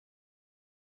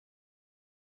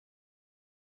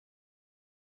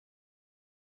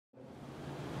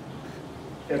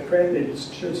At Pratt, it's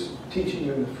just teaching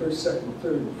you in the first, second,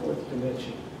 third, and fourth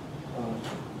dimension.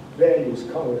 Values,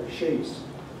 color, shapes,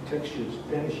 textures,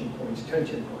 vanishing points,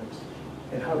 tension points.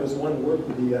 And how does one work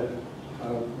with the other?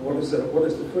 What is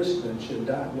the first dimension?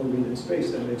 Dot moving in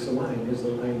space that makes a line. Is the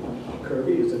line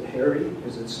curvy? Is it hairy?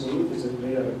 Is it smooth? Is it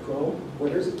made out of chrome?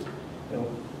 What is it?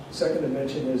 Second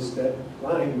dimension is that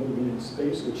line moving in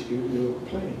space, which gives you a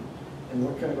plane. And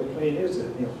what kind of a plane is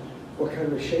it? What kind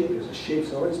of a shape is it?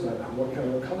 Shape's always about what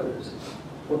kind of a color is it?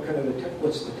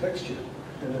 What's the texture?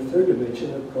 And the third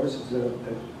dimension, of course, is a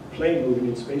plane moving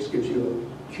in space gives you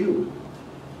a cube.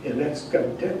 And that's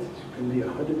got depth. It can be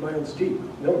 100 miles deep.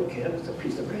 No, it can't. It's a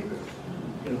piece of paper.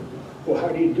 Well, how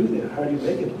do you do that? How do you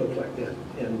make it look like that?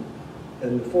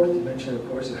 And the fourth dimension, of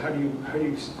course, is how do you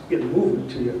get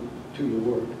movement to your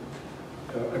work?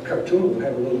 A cartoon will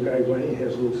have a little guy running. He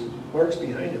has little marks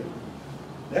behind him.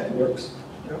 That works.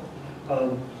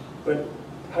 But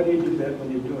how do you do that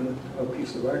when you're doing a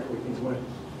piece of artwork? There's a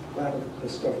lot of the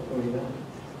stuff going on.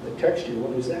 The texture,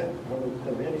 what is that? How about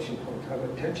the vanishing points? How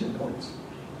about tension points?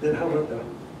 Then how about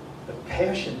the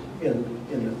passion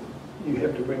in you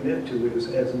have to bring that to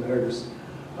as an artist.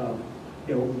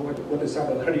 What is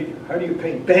that? How do you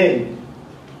paint bang?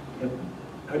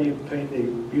 How do you paint a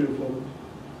beautiful,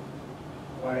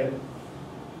 quiet,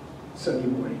 sunny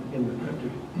morning in the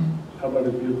country? How about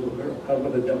a beautiful girl? How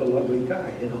about a double ugly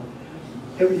guy?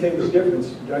 Everything is different.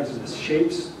 The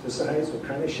shapes, the size, what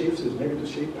kind of shapes? There's negative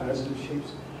shape, positive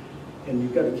shapes, and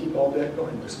you've got to keep all that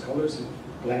going. There's colors.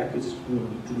 Black is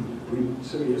pretty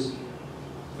serious.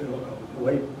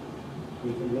 White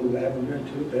with a little lavender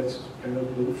into it. That's kind of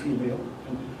a little female.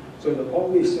 And so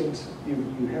all these things you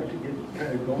have to get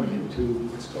kind of going into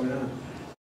what's going on.